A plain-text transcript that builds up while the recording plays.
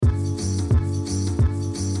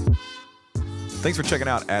Thanks for checking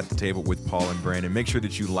out At the Table with Paul and Brandon. Make sure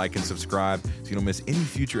that you like and subscribe so you don't miss any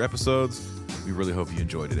future episodes. We really hope you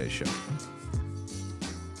enjoy today's show.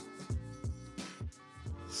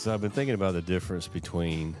 So I've been thinking about the difference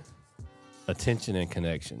between attention and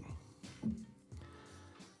connection.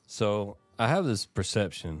 So I have this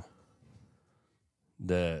perception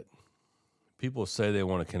that people say they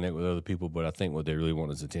want to connect with other people, but I think what they really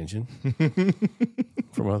want is attention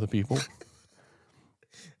from other people.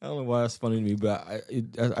 I don't know why that's funny to me, but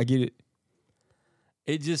I get it.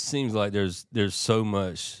 It just seems like there's so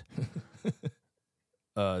much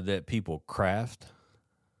that people craft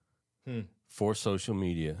for social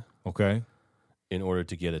media, Okay. in order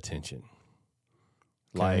to get attention,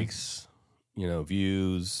 likes,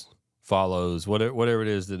 views, follows, whatever it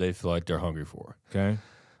is that they feel like they're hungry for. Okay.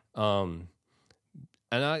 And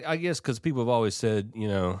I guess because people have always said,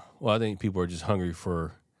 I think people are just hungry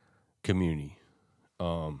for community.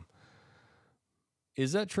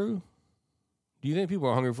 Is that true? Do you think people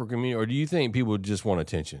are hungry for community, or do you think people just want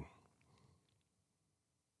attention?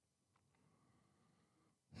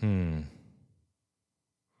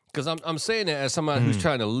 Because I'm saying that as somebody who's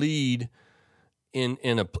trying to lead in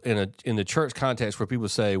the church context where people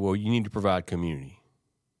say, well, you need to provide community.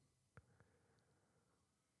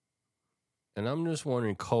 And I'm just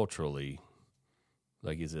wondering culturally,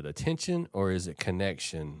 like, is it attention or is it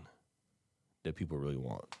connection that people really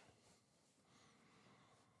want?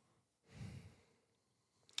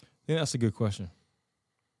 Yeah, that's a good question.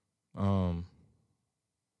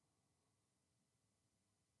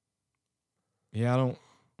 Yeah, I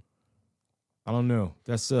don't know.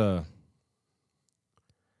 That's I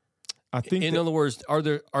think in other words, are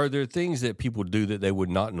there things that people do that they would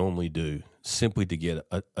not normally do simply to get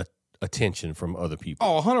attention from other people?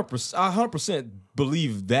 Oh, 100%. I 100%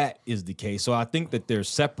 believe that is the case. So I think that they're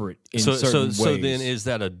separate in certain ways. So then is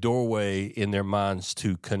that a doorway in their minds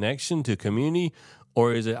to connection, to community?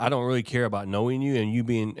 Or is it, I don't really care about knowing you and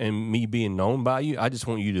me being known by you. I just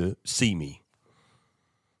want you to see me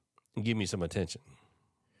and give me some attention.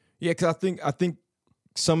 Yeah, because I think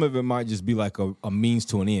some of it might just be like a means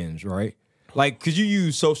to an end, right? Like, because you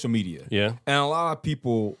use social media. Yeah. And a lot of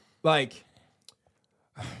people, it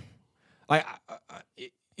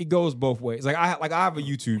goes both ways. I have a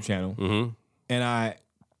YouTube channel, and I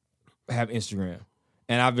have Instagram.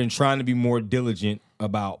 And I've been trying to be more diligent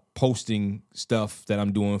about posting stuff that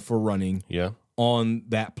I'm doing for running on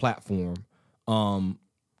that platform.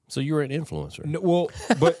 So you're an influencer. No,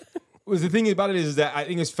 but the thing about it is that I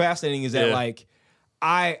think it's fascinating is that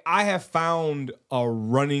I have found a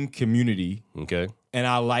running community. Okay. And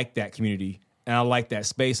I like that community. And I like that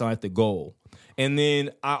space. I like the goal. And then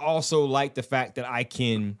I also like the fact that I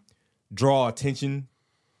can draw attention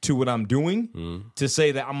to what I'm doing, to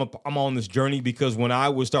say that I'm on this journey, because when I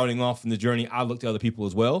was starting off in the journey, I looked at other people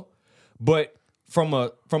as well. But from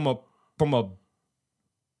a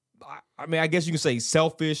I mean, I guess you can say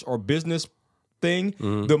selfish or business thing,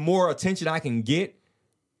 the more attention I can get,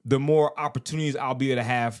 the more opportunities I'll be able to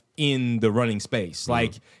have in the running space.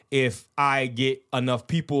 Like, if I get enough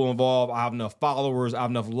people involved, I have enough followers, I have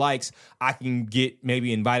enough likes, I can get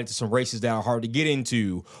maybe invited to some races that are hard to get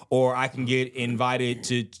into, or I can get invited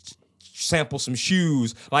to sample some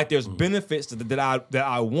shoes. Like, there's benefits that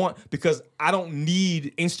I want, because I don't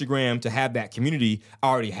need Instagram to have that community. I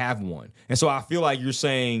already have one. And so I feel like you're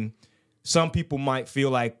saying some people might feel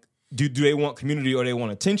like, do they want community or they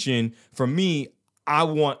want attention? For me, I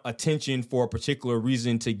want attention for a particular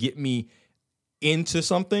reason to get me into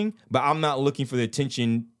something, but I'm not looking for the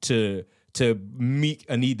attention to meet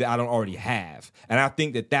a need that I don't already have. And I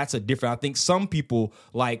think that that's a different. I think some people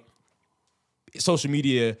like social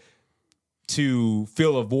media to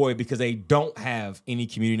fill a void because they don't have any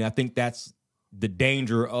community. And I think that's the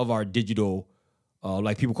danger of our digital,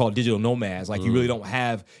 like people call it digital nomads. Like, you really don't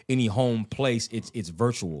have any home place. It's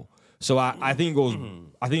virtual. So I think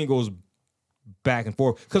it goes back and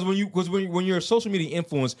forth, because when you're a social media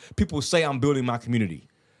influence, people say I'm building my community.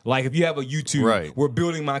 Like, if you have a YouTube, we're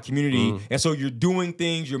building my community, and so you're doing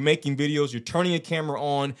things, you're making videos, you're turning a camera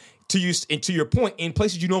on to your point in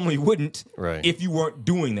places you normally wouldn't, if you weren't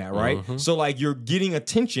doing that, right? So like, you're getting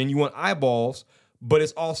attention, you want eyeballs, but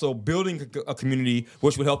it's also building a community,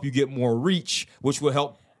 which will help you get more reach, which will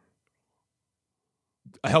help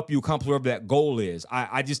you accomplish whatever that goal is.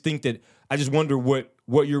 I just think that I just wonder what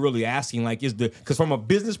you're really asking. Like, because from a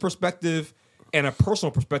business perspective and a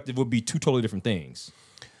personal perspective would be two totally different things.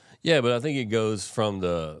 Yeah, but I think it goes from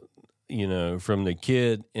the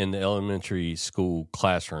kid in the elementary school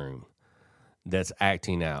classroom that's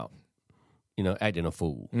acting out, acting a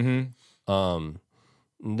fool.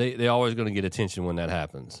 They're always going to get attention when that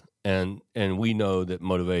happens. and we know that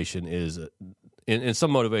motivation is, and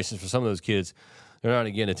some motivations for some of those kids, they're not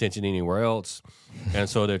getting attention anywhere else, and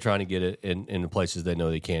so they're trying to get it in the places they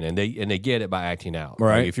know they can, and they get it by acting out.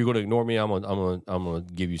 Right. Like, if you're going to ignore me, I'm gonna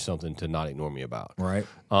give you something to not ignore me about. Right.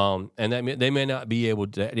 And they may not be able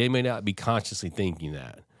to, they may not be consciously thinking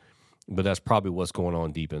that, but that's probably what's going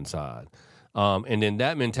on deep inside. And then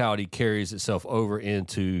that mentality carries itself over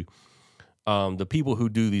into the people who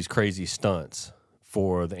do these crazy stunts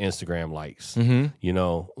for the Instagram likes. You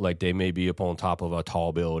know, like they may be up on top of a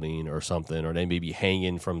tall building or something, or they may be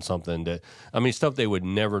hanging from something that, I mean, stuff they would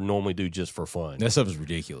never normally do just for fun. That stuff is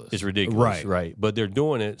ridiculous. It's ridiculous, Right. right? But they're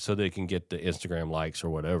doing it so they can get the Instagram likes or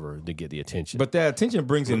whatever to get the attention. But that attention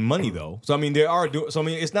brings in money, though. So I mean, they are doing. So I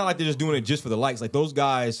mean, it's not like they're just doing it just for the likes. Like those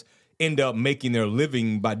guys end up making their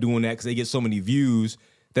living by doing that because they get so many views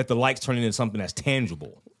that the likes turn into something that's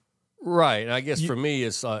tangible. Right. And I guess for me,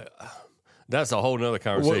 it's like, that's a whole nother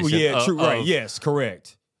conversation. Well, yeah, true. Right. Yes,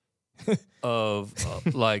 correct. Of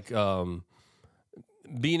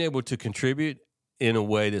being able to contribute in a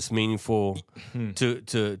way that's meaningful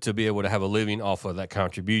to be able to have a living off of that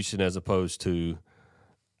contribution, as opposed to,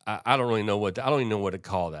 I don't really know I don't even know what to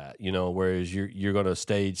call that, you know, whereas you're going to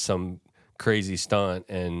stage some crazy stunt,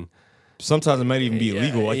 and sometimes it might even be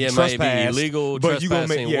illegal. Like it might be illegal, but you're gonna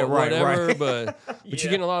make whatever. Right. But you're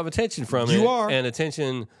getting a lot of attention from it. You are, and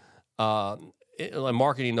attention. Like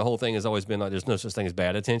marketing, the whole thing has always been like there's no such thing as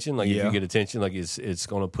bad attention. Like if you get attention, like it's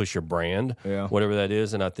going to push your brand, whatever that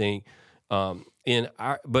is. And I think,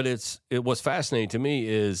 what's fascinating to me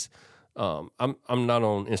is, I'm not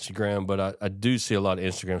on Instagram, but I do see a lot of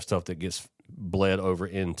Instagram stuff that gets bled over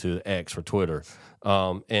into X or Twitter,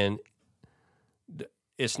 and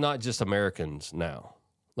it's not just Americans now.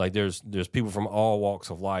 Like there's people from all walks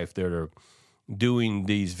of life that are doing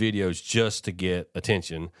these videos just to get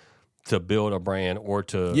attention, to build a brand, or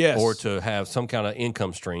to have some kind of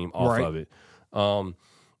income stream off of it. And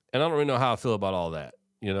I don't really know how I feel about all that,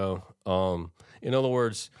 you know. In other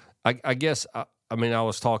words, I guess I mean, I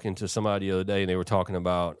was talking to somebody the other day, and they were talking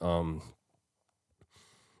about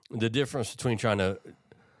the difference between trying to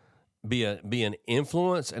be an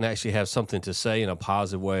influence and actually have something to say in a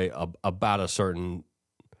positive way about a certain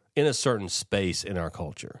space in our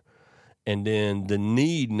culture, and then the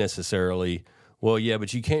need necessarily. Well, yeah,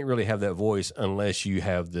 but you can't really have that voice unless you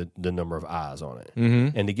have the number of eyes on it.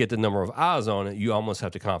 And to get the number of eyes on it, you almost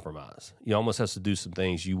have to compromise. You almost have to do some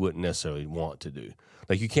things you wouldn't necessarily want to do.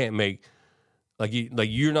 Like you can't make,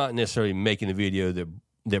 you're not necessarily making the video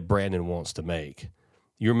that Brandon wants to make.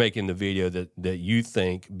 You're making the video that you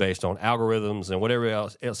think, based on algorithms and whatever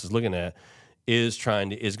else is looking at, is going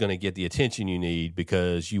to get the attention you need,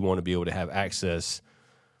 because you want to be able to have access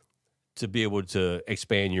to be able to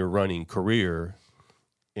expand your running career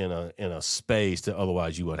in a space that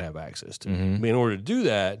otherwise you wouldn't have access to. In order to do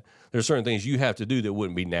that, there's certain things you have to do that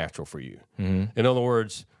wouldn't be natural for you. In other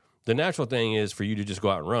words, the natural thing is for you to just go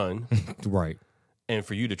out and run. Right. And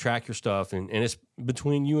for you to track your stuff, and it's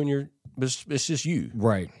between you and it's just you.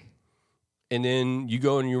 Right. And then you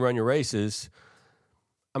go and you run your races.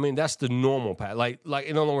 I mean, that's the normal path. Like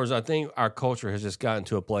in other words, I think our culture has just gotten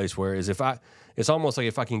to a place where it's almost like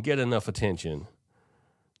if I can get enough attention,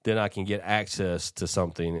 then I can get access to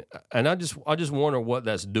something. And I just wonder what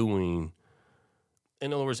that's doing.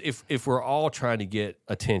 In other words, if we're all trying to get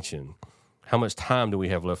attention, how much time do we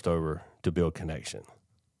have left over to build connection?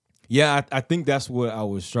 Yeah, I think that's what I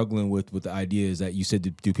was struggling with the idea is that you said,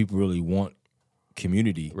 do people really want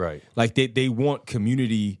community? Right. Like they want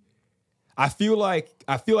community. I feel like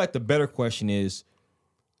the better question is,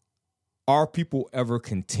 are people ever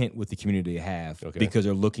content with the community they have because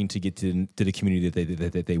they're looking to get to the community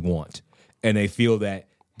that they want, and they feel that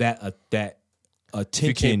attention. If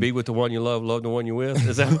you can't be with the one you love the one you're with.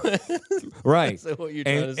 Is that right? Is that what you're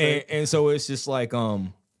trying to say? And so it's just like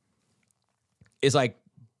it's like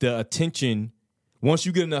the attention. Once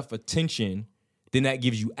you get enough attention, then that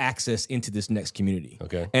gives you access into this next community.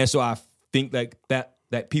 Okay, and so I think like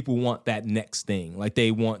that people want that next thing. Like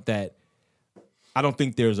they want that. I don't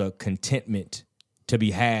think there's a contentment to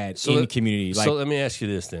be had in community. So let me ask you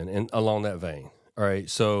this then, and along that vein. All right,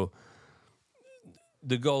 so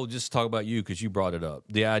the goal, just to talk about you because you brought it up,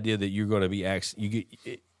 the idea that you're going to be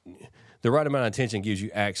the right amount of attention gives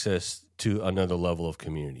you access to another level of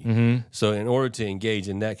community. Mm-hmm. So in order to engage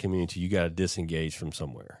in that community, you got to disengage from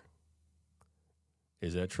somewhere.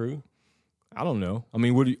 Is that true? I don't know. I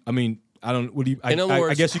mean,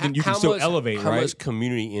 I guess you can still elevate, right? How much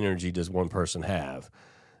community energy does one person have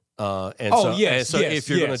So if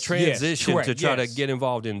you're going to transition to try to get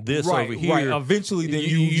involved in this over here, eventually then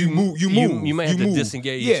you move. You may have to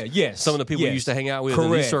disengage. Yeah, some of the people you used to hang out with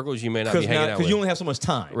in these circles, you may not be hanging out with. Because you only have so much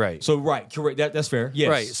time. Right. So correct. That's fair. Yes.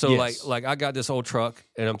 Right. So like I got this old truck,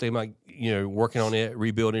 and I'm thinking about working on it,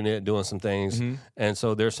 rebuilding it, doing some things, and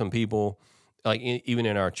so there's some people even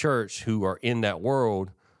in our church who are in that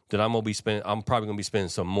world that I'm probably gonna be spending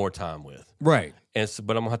some more time with. Right. But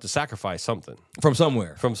I'm gonna have to sacrifice something from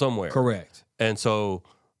somewhere. Correct. And so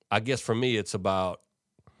I guess for me it's about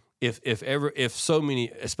if so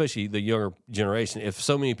many, especially the younger generation, if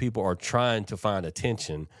so many people are trying to find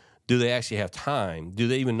attention, do they actually have time? Do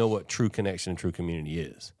they even know what true connection and true community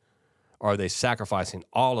is? Or are they sacrificing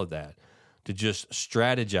all of that to just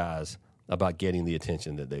strategize about getting the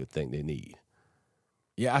attention that they think they need?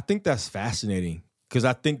 Yeah, I think that's fascinating. Because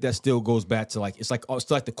I think that still goes back to it's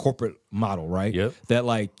like the corporate model, right? Yep.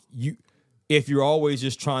 That if you're always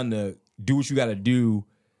just trying to do what you got to do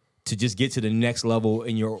to just get to the next level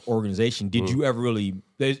in your organization, did you ever really?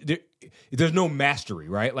 There's no mastery,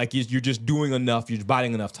 right? Like you're just doing enough, you're just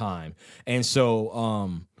biding enough time, and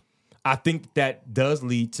so I think that does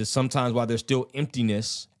lead to sometimes while there's still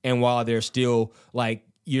emptiness and while there's still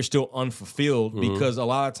you're still unfulfilled because a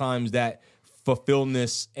lot of times that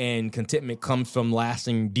fulfillment and contentment comes from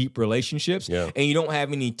lasting deep relationships, and you don't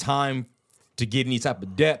have any time to get any type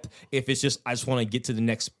of depth if it's just I just want to get to the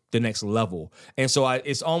next level. And so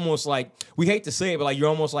it's almost like, we hate to say it, but you're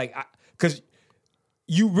almost because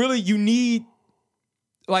you need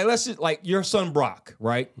let's just your son Brock,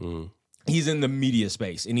 right? He's in the media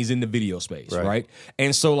space and he's in the video space, right?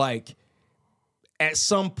 And so at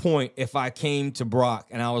some point, if I came to Brock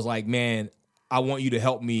and I was like, man, I want you to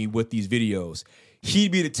help me with these videos, he'd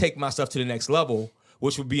be to take my stuff to the next level,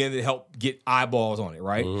 which would be to help get eyeballs on it,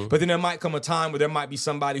 right? But then there might come a time where there might be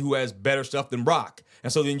somebody who has better stuff than Brock.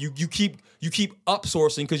 And so then you keep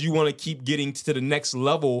upsourcing because you want to keep getting to the next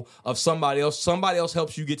level of somebody else. Somebody else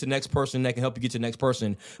helps you get to the next person that can help you get to the next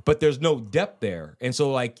person, but there's no depth there. And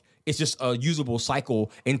so it's just a usable cycle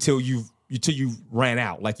until you ran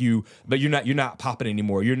out. But you're not popping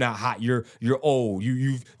anymore. You're not hot. You're old.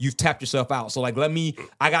 You've tapped yourself out. So I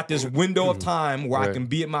got this window of time where I can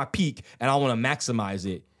be at my peak and I want to maximize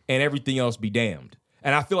it and everything else be damned.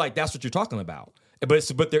 And I feel like that's what you're talking about.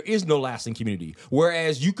 But there is no lasting community.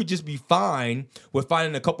 Whereas you could just be fine with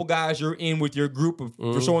finding a couple guys you're in with your group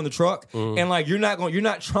for showing the truck, and you're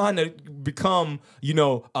not trying to become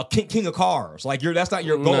a king of cars. That's not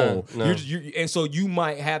your goal. No. And so you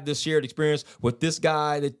might have this shared experience with this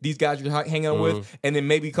guy that these guys you're hanging out with, and then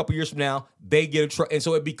maybe a couple years from now they get a truck, and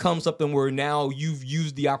so it becomes something where now you've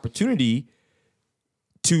used the opportunity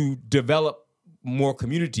to develop more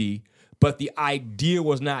community. But the idea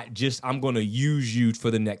was not just I'm going to use you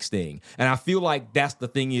for the next thing. And I feel like that's the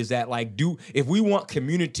thing is that if we want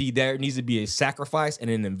community, there needs to be a sacrifice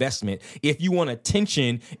and an investment. If you want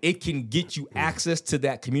attention, it can get you access to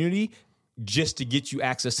that community just to get you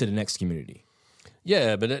access to the next community.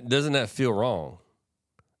 Yeah, but doesn't that feel wrong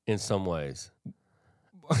in some ways?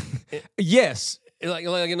 Yes. In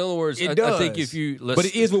other words, it does. I think if you... But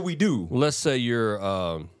it is what we do. Let's say you're,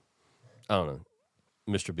 I don't know,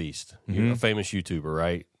 Mr. Beast. You're a famous YouTuber,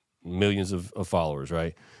 right? Millions of followers,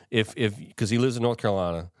 right? If because he lives in North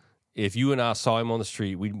Carolina, if you and I saw him on the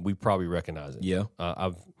street, we probably recognize him. Yeah.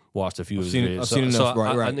 I've watched a few of his videos. I've seen enough.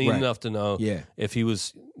 I need enough to know if he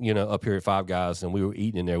was, up here at Five Guys and we were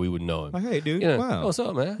eating in there, we would know him. Hey, dude, wow. What's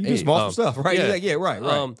up, man? You do small stuff, right? Yeah, right.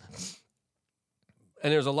 And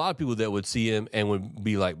there's a lot of people that would see him and would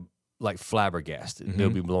be like flabbergasted. They'll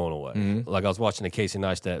be blown away. I was watching the Casey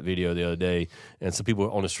Neistat video the other day, and some people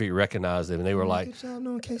on the street recognized him, and they were like, "Good job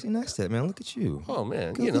knowing Casey Neistat, man. Look at you." Oh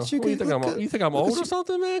man, you think I'm old or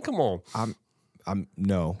something, man? Come on. I'm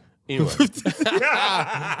no. Anyway,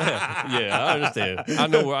 yeah, I understand. I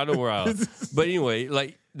know where I was. But anyway,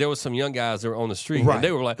 there was some young guys that were on the street, and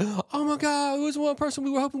they were like, "Oh my God, it was one person we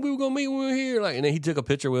were hoping we were going to meet when we were here." And then he took a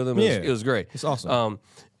picture with him. It was great. It's awesome.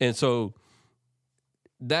 And so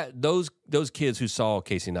that those kids who saw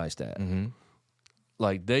Casey Neistat,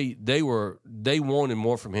 they wanted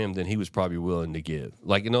more from him than he was probably willing to give.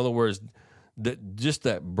 In other words, just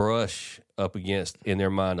that brush up against in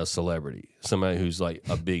their mind a celebrity, somebody who's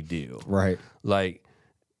a big deal, right?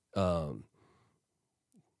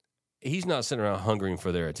 He's not sitting around hungering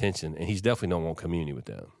for their attention, and he's definitely don't want community with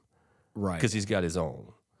them, right? Because he's got his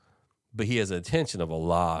own. But he has the attention of a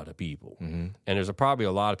lot of people, and there's probably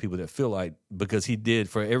a lot of people that feel like because he did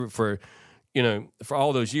for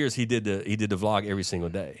all those years he did the vlog every single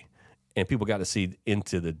day, and people got to see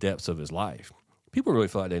into the depths of his life. People really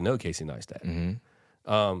feel like they know Casey Neistat,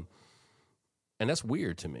 and And that's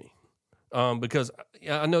weird to me. Because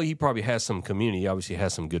I know he probably has some community. He obviously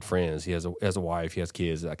has some good friends. He has a wife. He has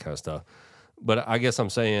kids, that kind of stuff. But I guess I'm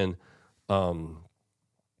saying,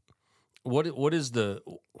 what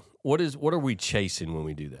are we chasing when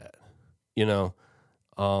we do that? You know,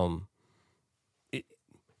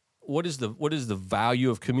 what is the value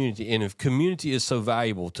of community? And if community is so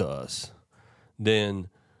valuable to us, then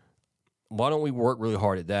why don't we work really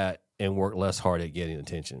hard at that and work less hard at getting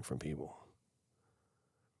attention from people?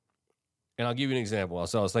 And I'll give you an example.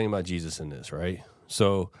 So I was thinking about Jesus in this, right?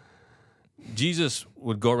 So Jesus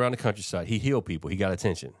would go around the countryside. He healed people. He got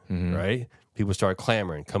attention, right? People started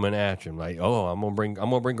clamoring, coming after him, like, "Oh, I'm gonna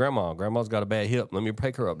bring Grandma. Grandma's got a bad hip. Let me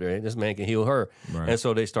take her up there. This man can heal her." Right. And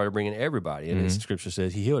so they started bringing everybody. And the scripture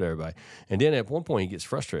says he healed everybody. And then at one point he gets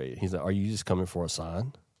frustrated. He's like, "Are you just coming for a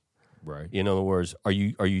sign?" Right. In other words, are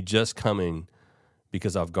you just coming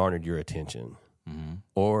because I've garnered your attention?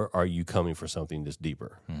 Or are you coming for something that's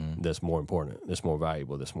deeper, that's more important, that's more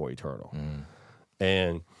valuable, that's more eternal?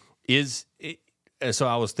 And and so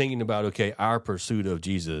I was thinking about, okay, our pursuit of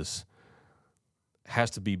Jesus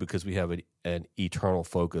has to be because we have an eternal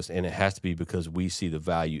focus, and it has to be because we see the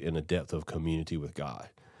value in the depth of community with God.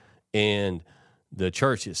 And the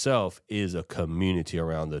church itself is a community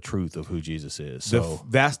around the truth of who Jesus is. So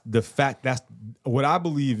that's the fact. That's what I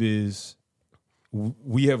believe is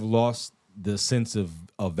we have lost the sense of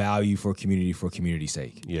value for community's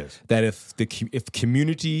sake. Yes. That if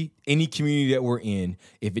community, any community that we're in,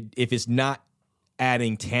 if it's not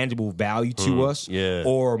adding tangible value to us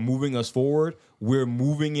or moving us forward, we're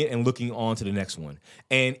moving it and looking on to the next one.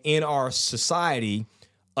 And in our society,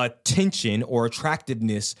 attention or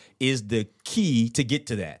attractiveness is the key to get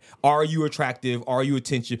to that. Are you attractive? Are you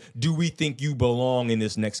attention? Do we think you belong in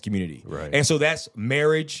this next community? Right. And so that's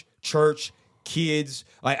marriage, church, kids,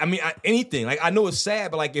 anything. Like, I know it's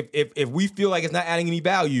sad, but like if we feel like it's not adding any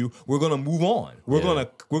value, we're gonna move on. We're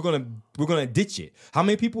gonna ditch it. How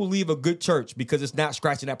many people leave a good church because it's not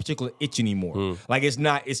scratching that particular itch anymore? Like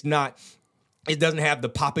it doesn't have the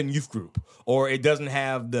pop-in youth group, or it doesn't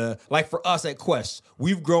have the, like for us at Quest,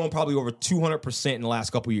 we've grown probably over 200% in the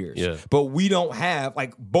last couple years. Yeah. But we don't have,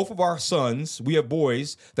 like, both of our sons, we have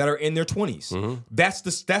boys that are in their 20s. That's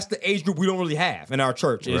the age group we don't really have in our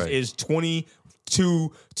church is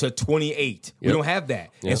 22 to 28. We don't have that.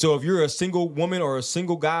 And so if you're a single woman or a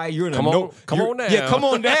single guy, you're in come on down. Yeah, come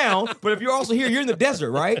on down. But if you're also here, you're in the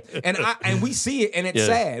desert, right? And we see it, and it's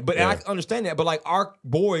sad. But I understand that. But like our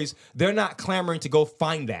boys, they're not clamoring to go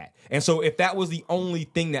find that. And so if that was the only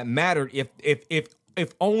thing that mattered,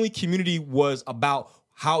 if only community was about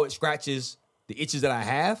how it scratches the itches that I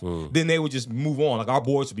have, then they would just move on. Like our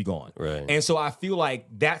boys would be gone. Right. And so I feel like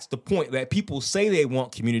that's the point, that people say they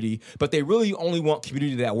want community, but they really only want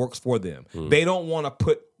community that works for them. They don't want to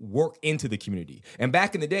put work into the community. And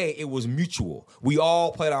back in the day, it was mutual. We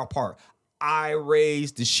all played our part. I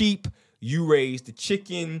raised the sheep. You raised the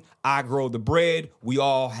chicken. I grow the bread. We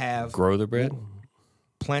all have... Grow the bread?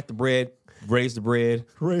 Plant the bread. Raise the bread.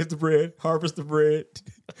 Raise the bread. Harvest the bread.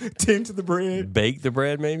 Tend to the bread. Bake the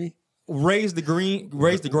bread, maybe? Raise the grain.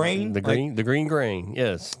 The green grain,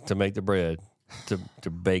 yes, to make the bread, to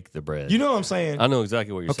bake the bread. You know what I'm saying? I know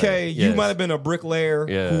exactly what you're saying. Okay, you might have been a bricklayer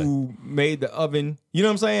who made the oven. You know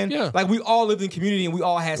what I'm saying? Yeah. Like, we all lived in community and we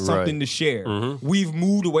all had something to share. We've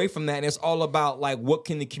moved away from that, and it's all about, like, what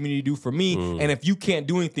can the community do for me? And if you can't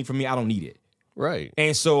do anything for me, I don't need it. Right.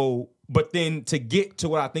 And so, but then to get to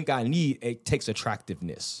what I think I need, it takes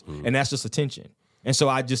attractiveness, and that's just attention. And so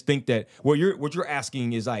I just think that what you're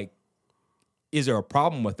asking is, like, is there a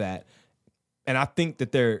problem with that? And I think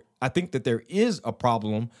that there is a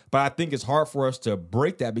problem, but I think it's hard for us to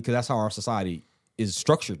break that because that's how our society is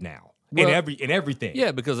structured now. In everything.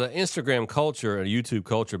 Yeah, because an Instagram culture, a YouTube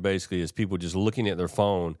culture, basically is people just looking at their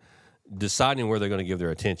phone, deciding where they're going to give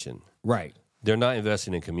their attention. Right. They're not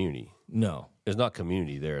investing in community. No. There's not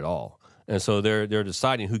community there at all. And so they're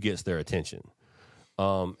deciding who gets their attention.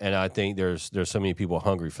 And I think there's so many people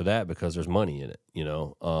hungry for that because there's money in it, you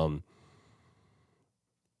know.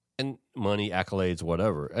 And money, accolades,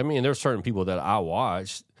 whatever. I mean, there's certain people that I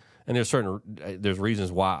watch, and there's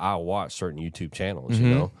reasons why I watch certain YouTube channels,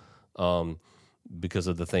 you know, because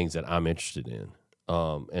of the things that I'm interested in.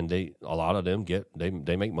 And a lot of them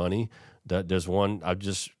they make money. There's one I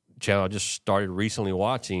just started recently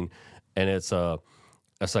watching, and it's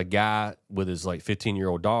a guy with his like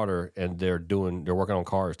 15-year-old daughter, and they're working on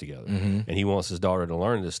cars together, and he wants his daughter to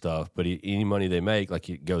learn this stuff. But any money they make, like,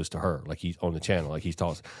 it goes to her, like he's on the channel, like he's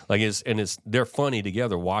talks, like they're funny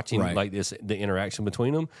together watching like this, the interaction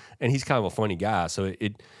between them, and he's kind of a funny guy, so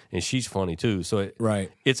and she's funny too, so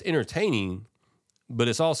it's entertaining, but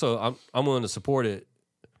it's also I'm willing to support it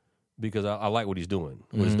because I like what he's doing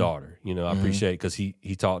with his daughter. You know, I appreciate it because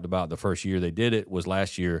he talked about the first year they did it was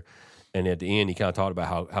last year, and at the end he kind of talked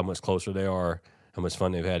about how much closer they are, how much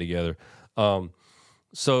fun they've had together.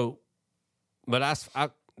 So, but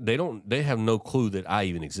they have no clue that I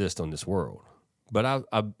even exist on this world. But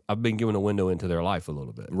I've been given a window into their life a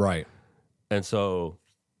little bit, Right. and so,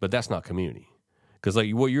 but that's not community. Because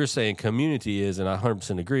like what you're saying, community is, and I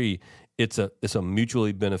 100% agree. It's a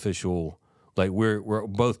mutually beneficial. Like we're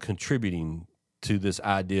both contributing to this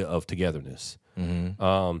idea of togetherness,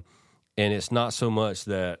 and it's not so much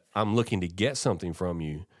that I'm looking to get something from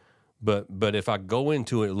you, but if I go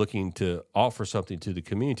into it looking to offer something to the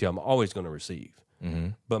community, I'm always going to receive.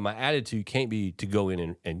 But my attitude can't be to go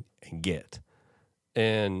in and get.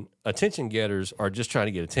 And attention getters are just trying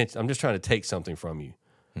to get attention. I'm just trying to take something from you.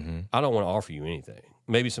 I don't want to offer you anything.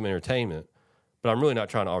 Maybe some entertainment, but I'm really not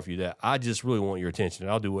trying to offer you that. I just really want your attention,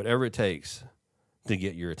 and I'll do whatever it takes to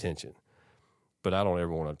get your attention. But I don't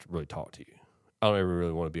ever want to really talk to you. I don't ever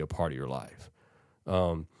really want to be a part of your life.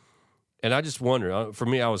 And I just wonder, for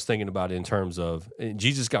me, I was thinking about it in terms of,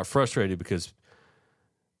 Jesus got frustrated because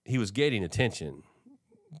he was getting attention,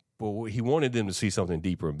 but he wanted them to see something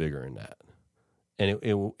deeper and bigger in that. And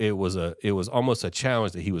it was almost a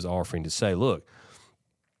challenge that he was offering to say, look,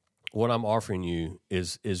 what I'm offering you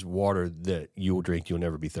is water that you will drink, you'll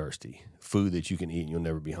never be thirsty. Food that you can eat, and you'll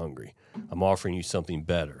never be hungry. I'm offering you something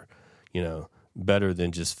better, better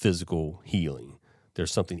than just physical healing.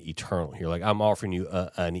 There's something eternal here. Like I'm offering you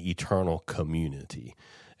an eternal community.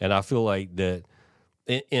 And I feel like that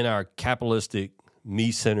in our capitalistic,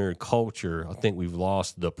 me-centered culture, I think we've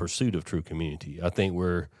lost the pursuit of true community. I think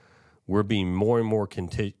we're being more and more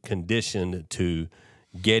conditioned to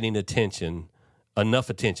getting attention, enough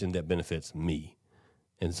attention that benefits me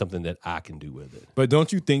and something that I can do with it. But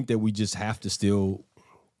don't you think that we just have to still,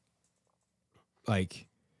 like,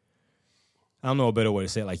 I don't know a better way to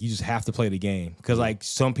say it, like, you just have to play the game? Because, like,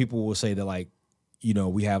 some people will say that, like,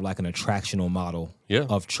 we have, like, an attractional model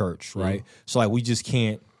of church, right? So, like, we just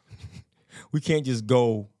can't just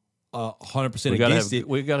go 100% against it.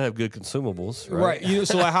 We got to have good consumables, right? Right.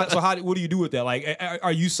 So like, what do you do with that? Like,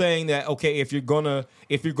 are you saying that, okay, if you're gonna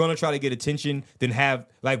try to get attention, then have,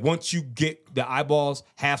 like, once you get the eyeballs,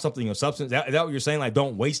 have something of substance? Is that what you're saying? Like,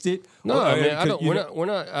 don't waste it? No, we're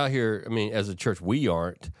not out here. I mean, as a church, we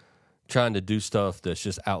aren't trying to do stuff that's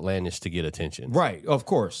just outlandish to get attention. Right. Of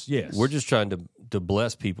course. Yes. We're just trying to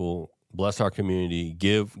bless people, bless our community,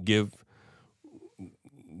 give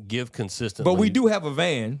consistently. But we do have a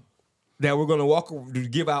van that we're going to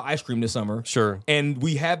give out ice cream this summer. Sure. And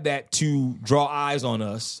we have that to draw eyes on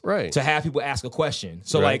us. Right. To have people ask a question.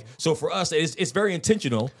 So, right. so for us, it's very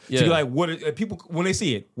intentional to be like, what people, when they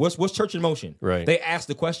see it, what's Church in Motion? Right. They ask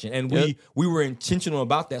the question. And we were intentional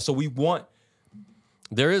about that. So we want.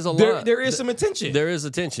 There is a lot. There is some attention. There is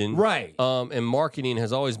attention. Right. And marketing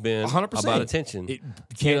has always been 100%. about attention. It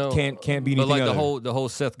can't be anything but like other. the whole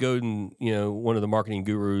Seth Godin, one of the marketing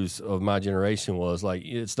gurus of my generation was like,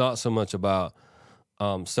 it's not so much about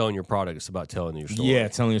selling your product, it's about telling your story. Yeah,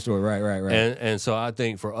 telling your story. Right. And so I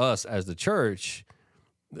think for us as the church,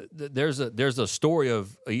 there's a story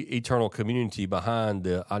of eternal community behind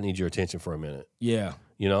the I need your attention for a minute. Yeah.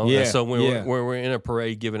 Yeah. And so when we're in a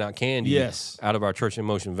parade giving out candy out of our Church in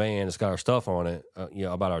Motion van, it's got our stuff on it,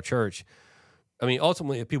 about our church. I mean,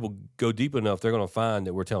 ultimately, if people go deep enough, they're going to find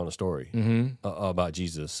that we're telling a story about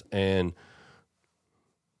Jesus. And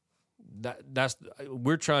that's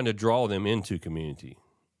we're trying to draw them into community.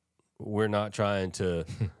 We're not trying to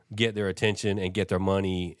get their attention and get their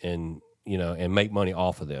money and and make money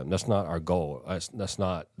off of them. That's not our goal. That's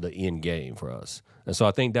not the end game for us. And so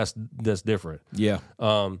I think that's different. Yeah.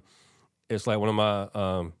 It's like one of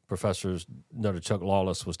my professors, Dr. Chuck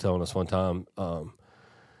Lawless, was telling us one time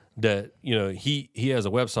that he has a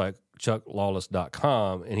website,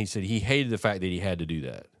 chucklawless.com, and he said he hated the fact that he had to do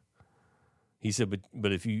that. He said,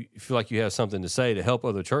 but if you feel like you have something to say to help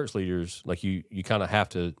other church leaders, like you kind of have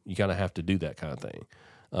to do that kind of thing.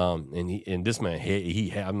 And this man,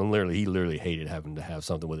 he literally hated having to have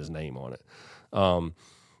something with his name on it.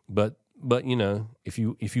 But if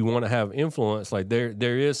you want to have influence, like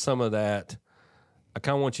there is some of that. I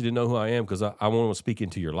kind of want you to know who I am because I want to speak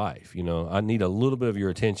into your life. I need a little bit of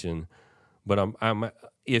your attention, but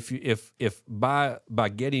if by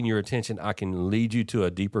getting your attention, I can lead you to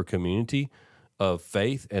a deeper community of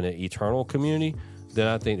faith and an eternal community, then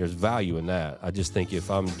I think there's value in that. I just think if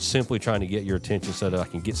I'm simply trying to get your attention so that I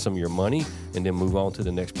can get some of your money and then move on to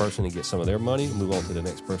the next person and get some of their money, move on to the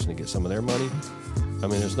next person and get some of their money, I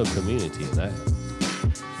mean, there's no community in that.